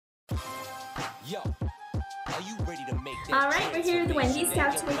Alright, we're here with Wendy,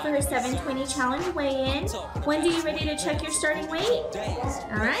 Stout today for her 720 challenge weigh-in. Wendy, you ready to check your starting weight?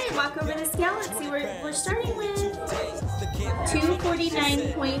 Alright, walk over the scale. Let's see where we're starting with.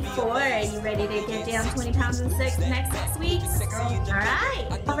 249.4. You ready to get down 20 pounds in the next 6 weeks?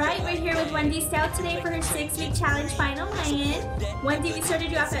 Alright, we're here with Wendy Stout today for her 6-week challenge final weigh-in. Wendy, we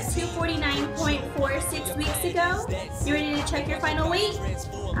started you off at 249.4 6 weeks ago. You ready to check your final weight?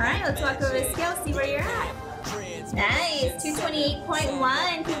 Alright, let's walk over the scale, see where you're at. Nice,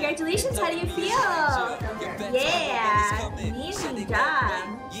 228.1. Congratulations, how do you feel? Yeah, amazing job.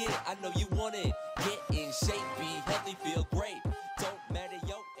 Yeah, I know you want it. Get in shape, be healthy, feel great.